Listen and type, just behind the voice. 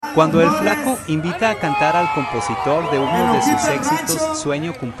Cuando el Flaco invita a cantar al compositor de uno de sus éxitos,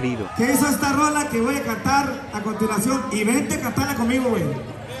 Sueño Cumplido. Que hizo esta rola que voy a cantar a continuación. Y vente a cantarla conmigo, güey.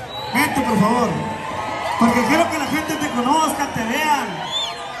 Vente, por favor. Porque quiero que la gente te conozca, te vean.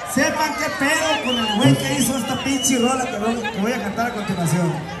 Sepan qué pedo con el güey que hizo esta pinche rola que voy a cantar a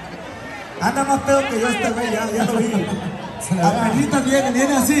continuación. Anda más pedo que yo este güey, ya lo vi. Apenitas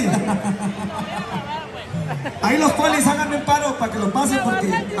viene así. Ahí los polis háganme un paro para que lo pasen porque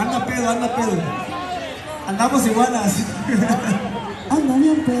anda pedo. Andamos igualas. Anda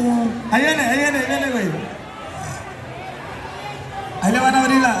bien pedo. Ahí viene, güey. Ahí le van a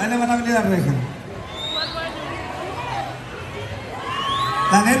abrir la reja.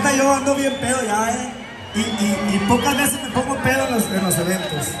 La neta, yo ando bien pedo ya, y pocas veces me pongo pedo en los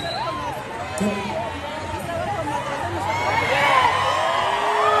eventos.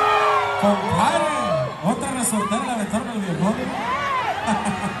 Compadre, otra resortera la aventaron al viejón.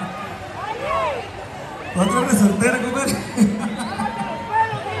 Otra resortera, compadre.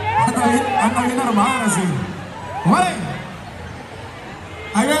 Anda bien armada así. Compadre.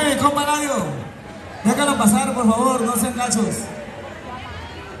 Ahí viene mi compa Eladio. Déjalo pasar, por favor, no sean gachos.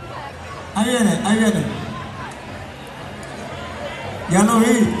 Ahí viene. Ya lo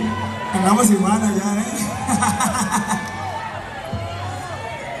vi. Andamos iguales ya,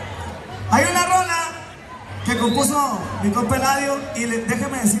 Hay una rola que compuso mi compa Eladio y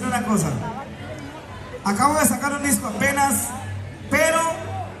déjeme decirle una cosa. Acabo de sacar un disco apenas, pero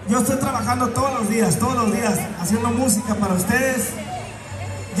yo estoy trabajando todos los días, haciendo música para ustedes.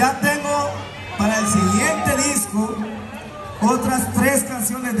 Ya tengo para el siguiente disco otras 3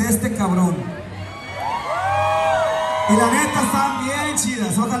 canciones de este cabrón. Y la neta están bien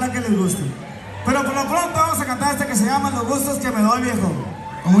chidas, ojalá que les guste. Pero por lo pronto vamos a cantar este que se llama Los Gustos que me doy, viejo.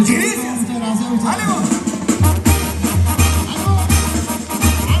 Muchas gracias. ¡Ánimo!